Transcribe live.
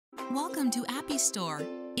Welcome to AppyStore,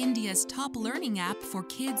 India's top learning app for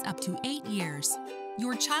kids up to 8 years.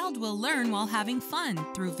 Your child will learn while having fun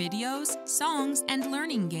through videos, songs, and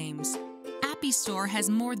learning games. AppyStore has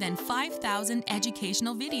more than 5,000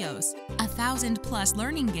 educational videos, 1,000+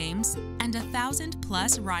 learning games, and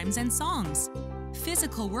 1,000+ rhymes and songs.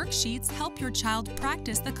 Physical worksheets help your child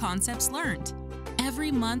practice the concepts learned. Every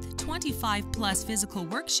month, 25+ physical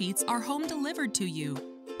worksheets are home delivered to you.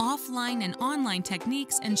 Offline and online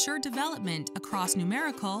techniques ensure development across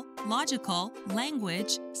numerical, logical,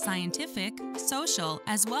 language, scientific, social,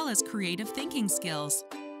 as well as creative thinking skills.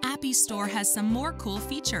 AppyStore has some more cool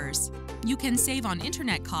features. You can save on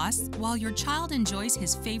internet costs while your child enjoys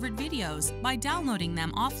his favorite videos by downloading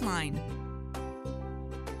them offline.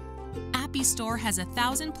 AppyStore has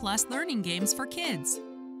 1,000+ learning games for kids.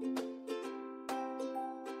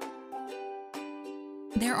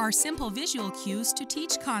 There are simple visual cues to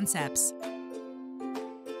teach concepts.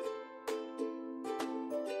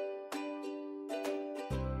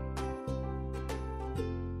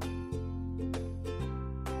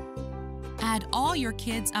 Add all your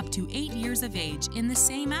kids up to 8 years of age in the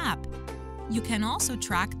same app. You can also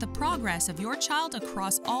track the progress of your child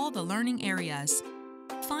across all the learning areas.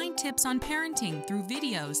 Find tips on parenting through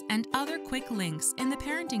videos and other quick links in the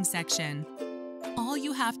parenting section. All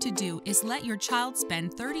you have to do is let your child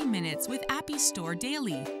spend 30 minutes with AppyStore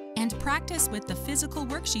daily and practice with the physical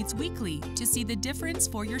worksheets weekly to see the difference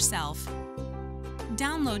for yourself.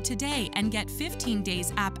 Download today and get 15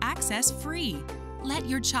 days app access free. Let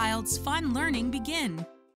your child's fun learning begin.